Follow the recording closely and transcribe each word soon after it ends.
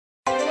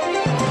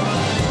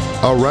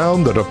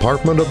Around the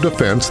Department of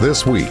Defense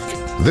this week.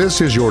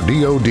 This is your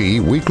DoD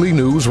Weekly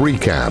News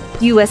Recap.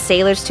 U.S.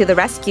 sailors to the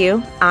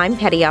rescue. I'm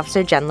Petty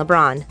Officer Jen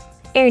LeBron.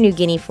 Air New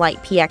Guinea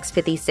Flight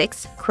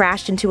PX-56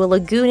 crashed into a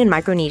lagoon in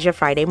Micronesia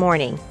Friday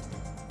morning.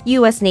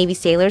 U.S. Navy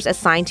sailors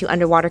assigned to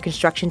Underwater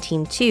Construction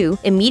Team 2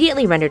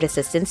 immediately rendered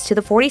assistance to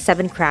the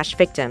 47 crash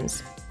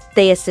victims.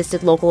 They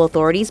assisted local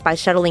authorities by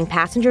shuttling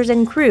passengers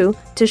and crew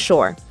to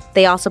shore.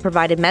 They also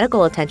provided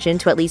medical attention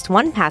to at least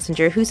one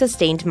passenger who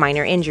sustained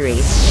minor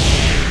injuries.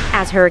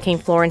 As Hurricane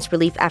Florence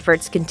relief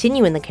efforts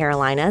continue in the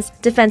Carolinas,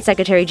 Defense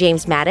Secretary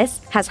James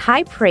Mattis has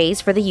high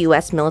praise for the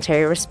U.S.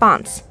 military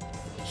response.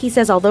 He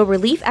says although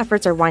relief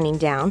efforts are winding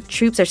down,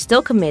 troops are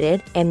still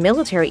committed and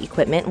military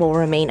equipment will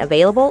remain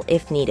available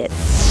if needed.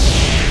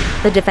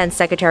 The Defense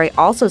Secretary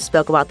also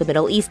spoke about the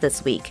Middle East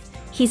this week.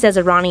 He says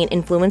Iranian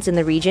influence in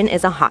the region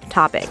is a hot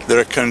topic. They're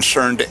a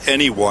concern to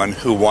anyone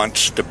who wants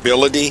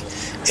stability,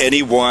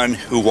 anyone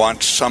who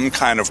wants some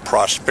kind of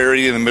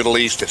prosperity in the Middle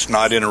East that's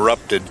not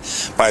interrupted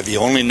by the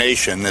only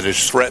nation that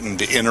is threatened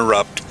to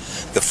interrupt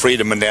the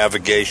freedom of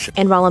navigation.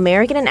 And while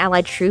American and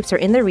allied troops are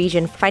in the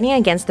region fighting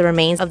against the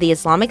remains of the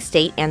Islamic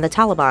State and the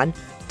Taliban,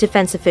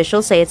 defense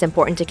officials say it's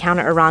important to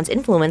counter Iran's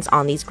influence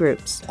on these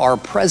groups. Our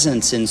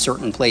presence in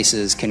certain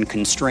places can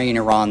constrain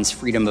Iran's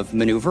freedom of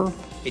maneuver.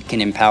 It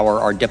can empower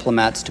our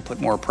diplomats to put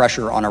more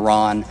pressure on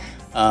Iran.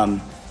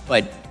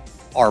 But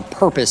our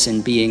purpose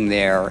in being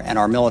there and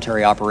our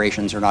military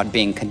operations are not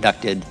being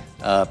conducted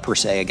per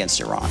se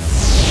against Iran.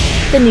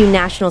 The new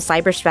national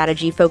cyber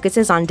strategy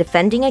focuses on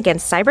defending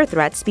against cyber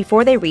threats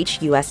before they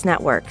reach U.S.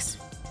 networks.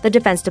 The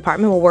Defense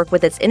Department will work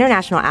with its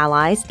international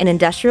allies and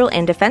industrial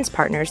and defense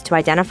partners to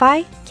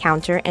identify,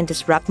 counter, and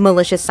disrupt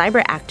malicious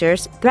cyber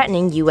actors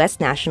threatening U.S.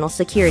 national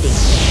security.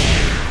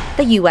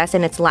 The U.S.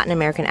 and its Latin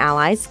American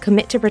allies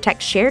commit to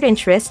protect shared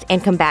interests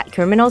and combat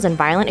criminals and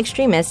violent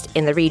extremists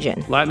in the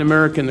region. Latin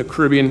America and the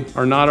Caribbean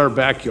are not our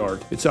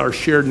backyard. It's our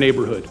shared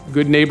neighborhood.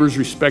 Good neighbors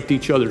respect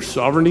each other's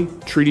sovereignty,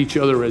 treat each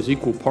other as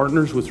equal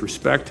partners with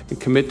respect, and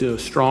commit to a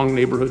strong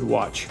neighborhood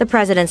watch. The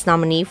president's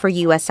nominee for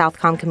U.S.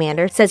 Southcom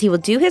commander says he will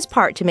do his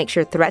part to make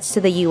sure threats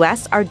to the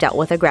U.S. are dealt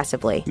with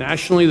aggressively.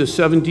 Nationally, the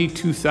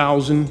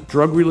 72,000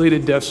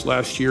 drug-related deaths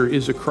last year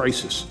is a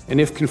crisis.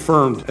 And if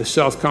confirmed as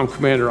Southcom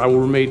commander, I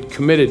will remain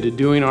committed to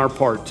doing our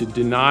part to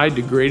deny,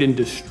 degrade, and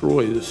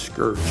destroy this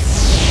scourge.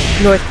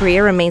 North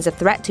Korea remains a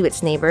threat to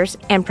its neighbors,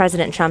 and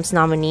President Trump's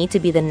nominee to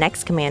be the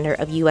next commander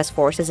of U.S.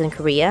 forces in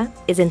Korea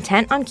is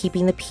intent on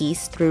keeping the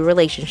peace through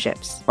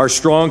relationships. Our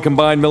strong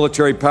combined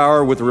military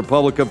power with the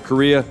Republic of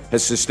Korea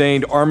has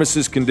sustained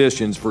armistice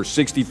conditions for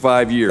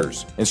 65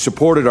 years and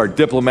supported our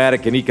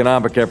diplomatic and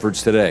economic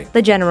efforts today.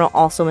 The general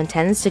also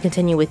intends to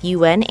continue with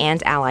UN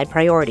and allied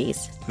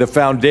priorities. The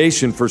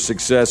foundation for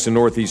success in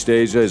Northeast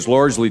Asia is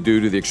largely due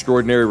to the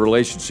extraordinary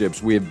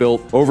relationships we have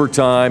built over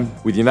time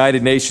with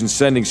United Nations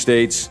sending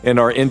states and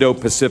our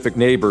Indo-Pacific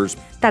neighbors.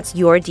 That's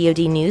your DoD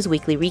News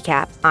Weekly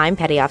Recap. I'm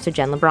Petty Officer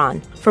Jen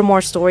LeBron. For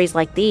more stories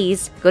like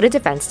these, go to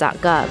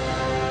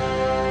defense.gov.